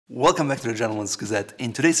Welcome back to the Gentleman's Gazette.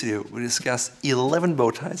 In today's video, we discuss 11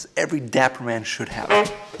 bow ties every dapper man should have.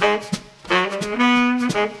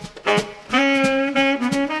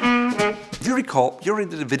 If you recall, you already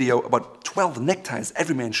did a video about 12 neckties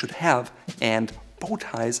every man should have, and bow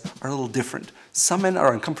ties are a little different. Some men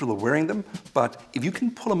are uncomfortable wearing them, but if you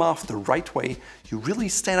can pull them off the right way, you really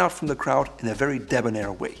stand out from the crowd in a very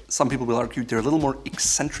debonair way. Some people will argue they're a little more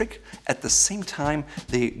eccentric. At the same time,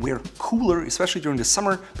 they wear cooler, especially during the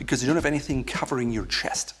summer, because you don't have anything covering your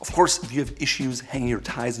chest. Of course, if you have issues hanging your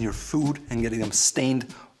ties in your food and getting them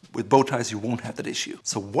stained, with bow ties you won't have that issue.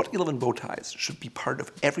 So what 11 bow ties should be part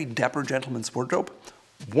of every dapper gentleman's wardrobe?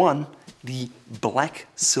 1. The black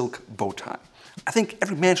silk bow tie. I think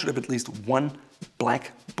every man should have at least one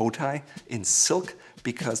black bow tie in silk,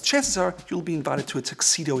 because chances are you'll be invited to a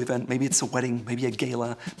tuxedo event, maybe it's a wedding, maybe a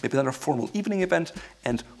gala, maybe another formal evening event,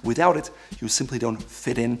 and without it you simply don't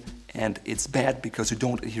fit in, and it's bad because you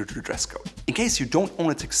don't adhere to the dress code. In case you don't own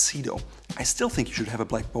a tuxedo, I still think you should have a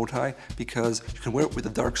black bow tie, because you can wear it with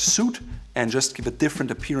a dark suit and just give a different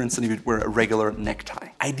appearance than if you'd wear a regular necktie.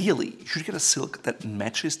 Ideally, you should get a silk that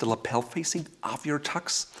matches the lapel facing of your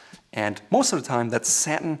tux, and most of the time that's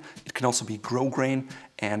satin. It can also be grosgrain.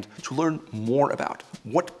 And to learn more about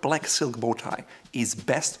what black silk bow tie is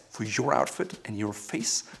best for your outfit and your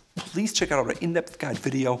face, please check out our in-depth guide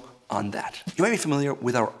video on that. You may be familiar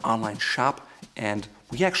with our online shop, and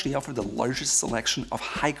we actually offer the largest selection of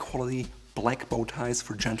high-quality black bow ties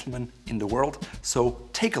for gentlemen in the world, so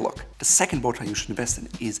take a look. The second bow tie you should invest in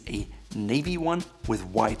is a navy one with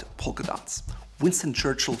white polka dots. Winston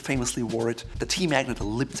Churchill famously wore it, the tea magnate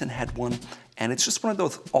Lipton had one, and it's just one of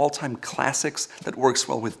those all-time classics that works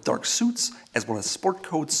well with dark suits, as well as sport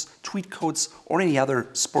coats, tweed coats, or any other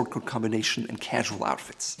sport coat combination and casual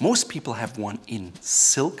outfits. Most people have one in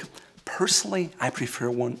silk. Personally, I prefer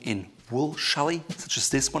one in wool challis, such as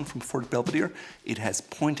this one from Fort Belvedere. It has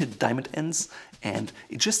pointed diamond ends, and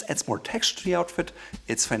it just adds more texture to the outfit.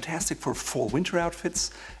 It's fantastic for fall-winter outfits,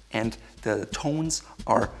 and the tones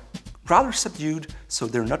are rather subdued, so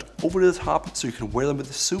they're not over the top, so you can wear them with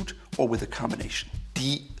a suit or with a combination.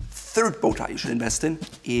 The third bow tie you should invest in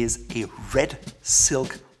is a red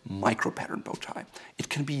silk micro pattern bow tie. It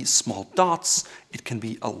can be small dots, it can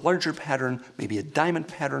be a larger pattern, maybe a diamond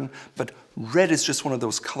pattern, but red is just one of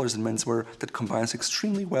those colors in menswear that combines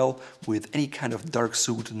extremely well with any kind of dark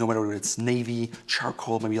suit, no matter whether it's navy,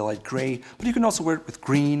 charcoal, maybe a light gray, but you can also wear it with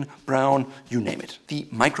green, brown, you name it. The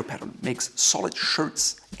micro pattern makes solid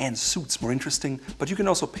shirts and suits more interesting, but you can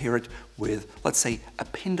also pair it with, let's say, a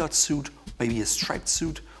pin dot suit, maybe a striped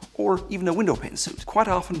suit, or even a window pane suit. Quite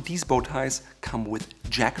often these bow ties come with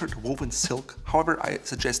jacquard woven silk. However, I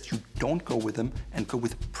suggest you don't go with them and go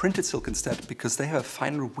with printed silk instead, because they have a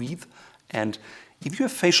finer weave. And if you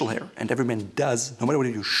have facial hair, and every man does, no matter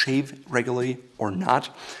whether you shave regularly or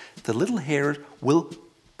not, the little hair will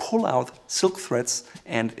pull out silk threads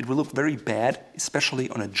and it will look very bad, especially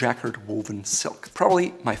on a jacquard woven silk.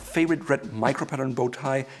 Probably my favorite red micro pattern bow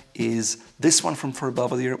tie is this one from Fort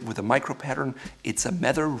Belvedere with a micro pattern. It's a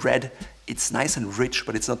madder red, it's nice and rich,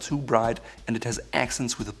 but it's not too bright, and it has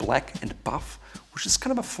accents with black and buff, which is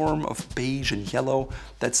kind of a form of beige and yellow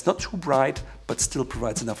that's not too bright, but still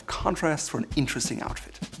provides enough contrast for an interesting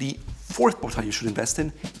outfit. The fourth bow tie you should invest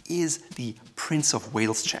in is the Prince of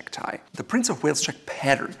Wales check tie. The Prince of Wales check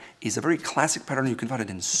pattern is a very classic pattern. You can find it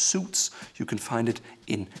in suits, you can find it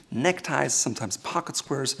in neckties, sometimes pocket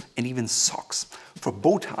squares, and even socks. For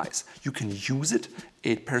bow ties, you can use it.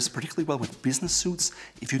 It pairs particularly well with business suits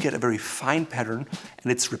if you get a very fine pattern,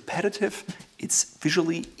 and it's repetitive, it's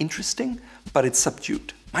visually interesting, but it's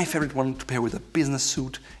subdued. My favorite one to pair with a business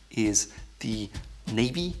suit is the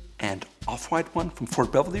navy and off-white one from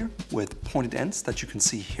Fort Belvedere with pointed ends that you can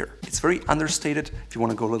see here. It's very understated. If you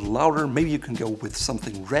want to go a little louder, maybe you can go with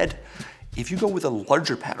something red. If you go with a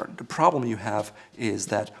larger pattern, the problem you have is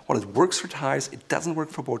that while it works for ties, it doesn't work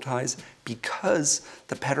for bow ties because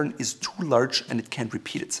the pattern is too large and it can't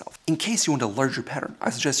repeat itself. In case you want a larger pattern,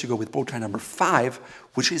 I suggest you go with bow tie number 5,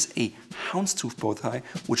 which is a houndstooth bow tie,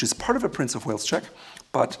 which is part of a Prince of Wales check,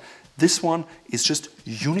 but this one is just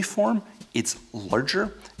uniform, it's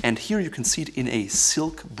larger, and here you can see it in a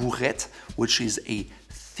silk bourrette, which is a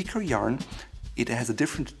thicker yarn. It has a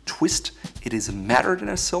different twist, it is madder than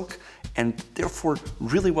a silk, and therefore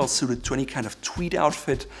really well suited to any kind of tweed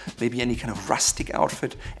outfit, maybe any kind of rustic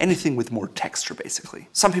outfit, anything with more texture basically.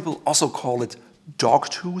 Some people also call it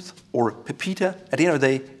dogtooth or pepita. At the end of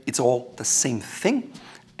the day, it's all the same thing.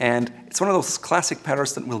 And it's one of those classic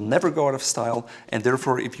patterns that will never go out of style, and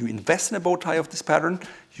therefore if you invest in a bow tie of this pattern,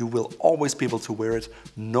 you will always be able to wear it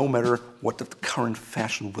no matter what the current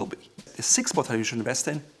fashion will be. The sixth bow tie you should invest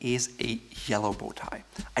in is a yellow bow tie.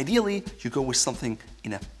 Ideally, you go with something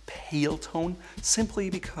in a pale tone,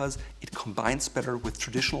 simply because it combines better with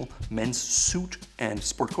traditional men's suit and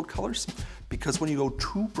sport coat colors. Because when you go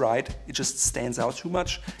too bright, it just stands out too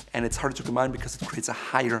much, and it's harder to combine because it creates a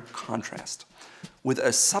higher contrast. With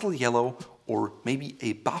a subtle yellow or maybe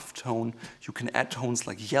a buff tone, you can add tones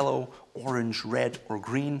like yellow, orange, red, or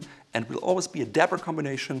green, and will always be a dapper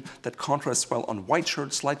combination that contrasts well on white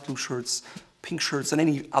shirts, light blue shirts, pink shirts, and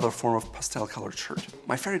any other form of pastel colored shirt.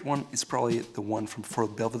 My favorite one is probably the one from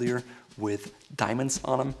Fort Belvedere with diamonds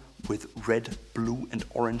on them, with red, blue, and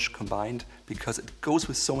orange combined, because it goes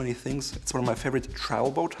with so many things. It's one of my favorite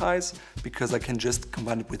travel bow ties because I can just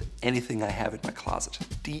combine it with anything I have in my closet.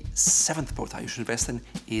 The seventh bow tie you should invest in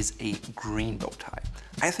is a green bow tie.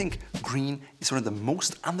 I think green is one of the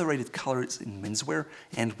most underrated colors in menswear,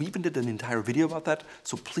 and we even did an entire video about that,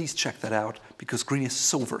 so please check that out because green is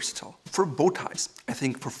so versatile. For bow ties, I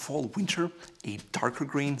think for fall winter, a darker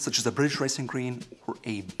green, such as a British racing green or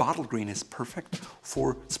a bottle green, is perfect.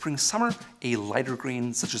 For spring summer, a lighter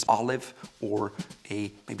green, such as olive or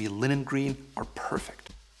a maybe linen green, are perfect.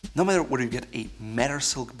 No matter whether you get a madder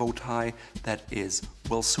silk bow tie that is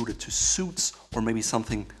well suited to suits, or maybe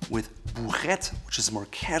something with bourrette, which is more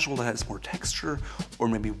casual, that has more texture, or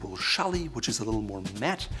maybe wool challis, which is a little more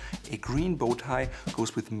matte, a green bow tie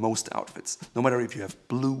goes with most outfits. No matter if you have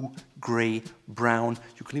blue, gray, brown,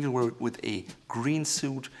 you can even wear it with a green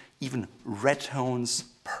suit, even red tones,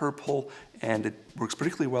 purple, and it works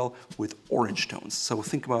particularly well with orange tones. So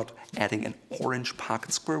think about adding an orange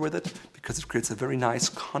pocket square with it because it creates a very nice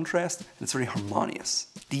contrast and it's very harmonious.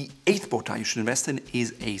 The eighth bow tie you should invest in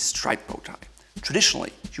is a striped bow tie.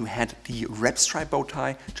 Traditionally, you had the rep stripe bow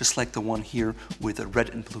tie, just like the one here with a red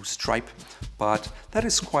and blue stripe, but that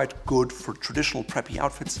is quite good for traditional preppy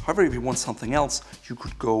outfits. However, if you want something else, you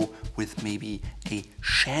could go with maybe a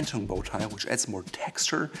shantung bow tie, which adds more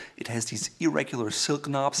texture. It has these irregular silk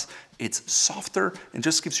knobs, it's softer, and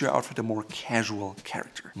just gives your outfit a more casual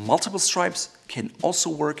character. Multiple stripes can also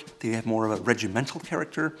work. They have more of a regimental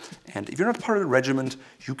character, and if you're not part of the regiment,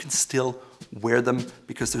 you can still wear them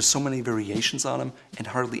because there's so many variations on them and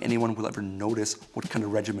hardly anyone will ever notice what kind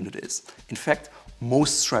of regiment it is. In fact,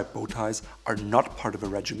 most striped bow ties are not part of a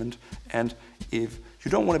regiment, and if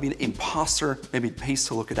you don't want to be an imposter, maybe it pays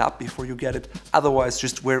to look it up before you get it. Otherwise,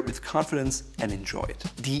 just wear it with confidence and enjoy it.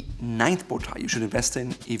 The ninth bow tie you should invest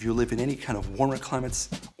in if you live in any kind of warmer climates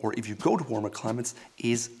or if you go to warmer climates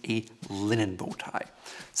is a linen bow tie.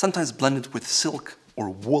 Sometimes blended with silk or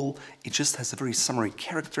wool, it just has a very summery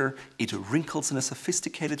character. It wrinkles in a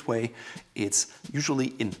sophisticated way. It's usually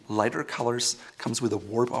in lighter colors, comes with a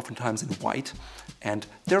warp oftentimes in white, and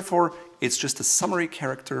therefore it's just a summery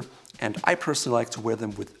character. And I personally like to wear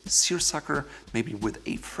them with seersucker, maybe with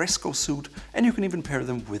a fresco suit, and you can even pair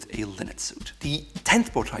them with a linen suit. The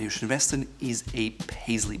 10th bow tie you should invest in is a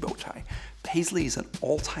paisley bow tie. Paisley is an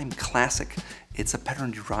all-time classic. It's a pattern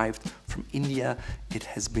derived from India. It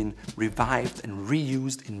has been revived and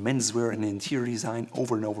reused in menswear and interior design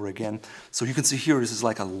over and over again. So you can see here, this is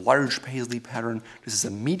like a large paisley pattern. This is a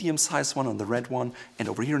medium-sized one on the red one. And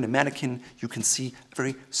over here in the mannequin, you can see a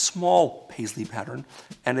very small paisley pattern.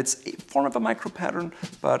 And it's a form of a micro pattern,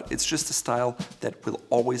 but it's just a style that will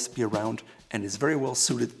always be around and is very well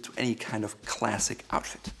suited to any kind of classic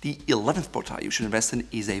outfit. The 11th bow tie you should invest in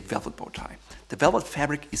is a velvet bow tie. The velvet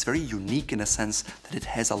fabric is very unique in a sense that it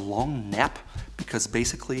has a long nap because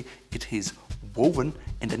basically it is woven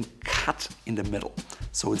and then cut in the middle.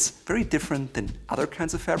 So it's very different than other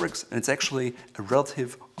kinds of fabrics, and it's actually a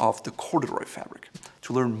relative of the corduroy fabric.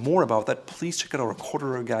 To learn more about that, please check out our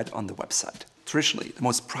corduroy guide on the website. Traditionally, the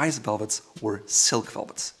most prized velvets were silk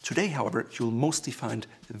velvets. Today, however, you'll mostly find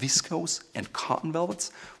viscose and cotton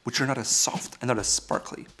velvets, which are not as soft and not as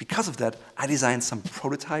sparkly. Because of that, I designed some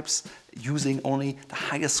prototypes using only the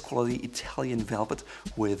highest quality Italian velvet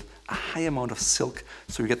with a high amount of silk,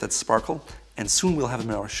 so you get that sparkle, and soon we'll have them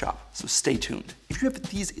in our shop, so stay tuned. If you have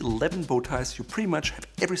these 11 bow ties, you pretty much have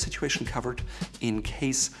every situation covered. In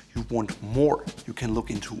case you want more, you can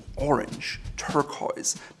look into orange,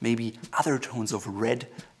 turquoise, maybe other tones of red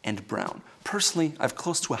and brown. Personally, I have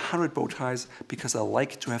close to 100 bow ties because I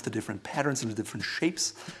like to have the different patterns and the different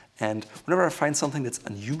shapes. And whenever I find something that's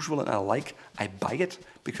unusual and I like, I buy it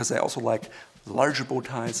because I also like larger bow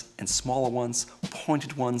ties and smaller ones,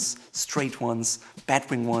 pointed ones, straight ones,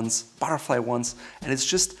 batwing ones, butterfly ones, and it's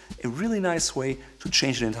just a really nice way to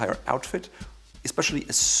change an entire outfit, especially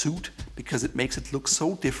a suit, because it makes it look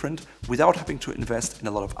so different without having to invest in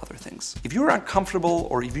a lot of other things. If you're uncomfortable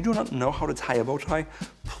or if you do not know how to tie a bow tie,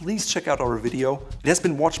 please check out our video. It has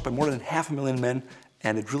been watched by more than 500,000 men,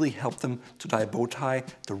 and it really helped them to tie a bow tie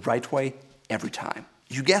the right way every time.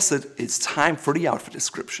 You guessed it, it's time for the outfit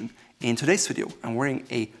description. In today's video, I'm wearing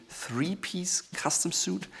a 3-piece custom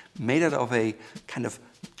suit made out of a kind of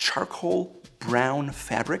charcoal brown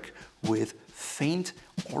fabric with faint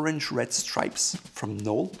orange-red stripes from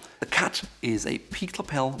Knoll. The cut is a peaked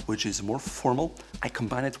lapel, which is more formal. I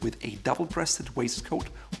combine it with a double-breasted waistcoat,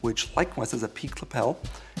 which likewise has a peaked lapel,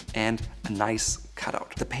 and a nice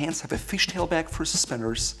cutout. The pants have a fishtail bag for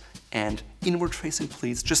suspenders and inward-facing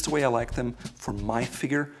pleats, just the way I like them for my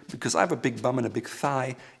figure, because I have a big bum and a big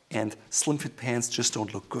thigh, and slim-fit pants just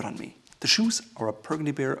don't look good on me. The shoes are a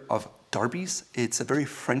burgundy pair of Darby's. It's a very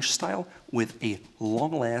French style with a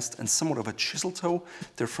long last and somewhat of a chisel toe.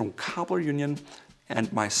 They're from Cobbler Union,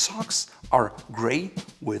 and my socks are gray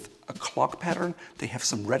with a clock pattern. They have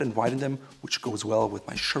some red and white in them, which goes well with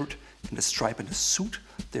my shirt and the stripe and the suit.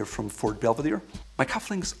 They're from Fort Belvedere. My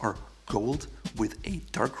cufflinks are gold with a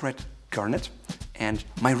dark red garnet, and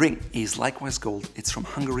my ring is likewise gold. It's from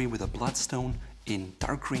Hungary with a bloodstone in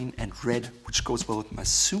dark green and red, which goes well with my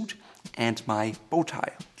suit and my bow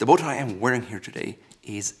tie. The bow tie I'm wearing here today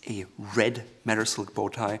is a red madder silk bow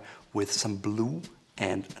tie with some blue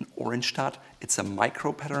and an orange dot. It's a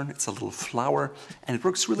micro pattern, it's a little flower, and it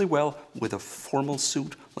works really well with a formal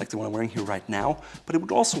suit like the one I'm wearing here right now, but it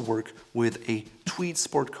would also work with a tweed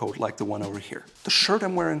sport coat like the one over here. The shirt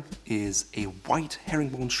I'm wearing is a white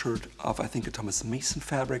herringbone shirt of, I think, a Thomas Mason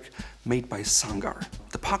fabric made by Sangar.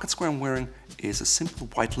 The pocket square I'm wearing is a simple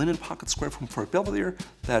white linen pocket square from Fort Belvedere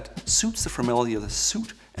that suits the formality of the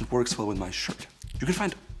suit and works well with my shirt. You can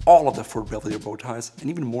find all of the Fort Belvedere bow ties, and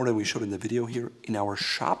even more than we showed in the video here, in our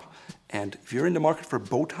shop. And if you're in the market for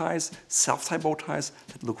bow ties, self-tie bow ties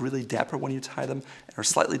that look really dapper when you tie them and are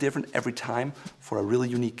slightly different every time for a really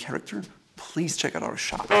unique character, please check out our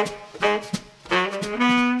shop.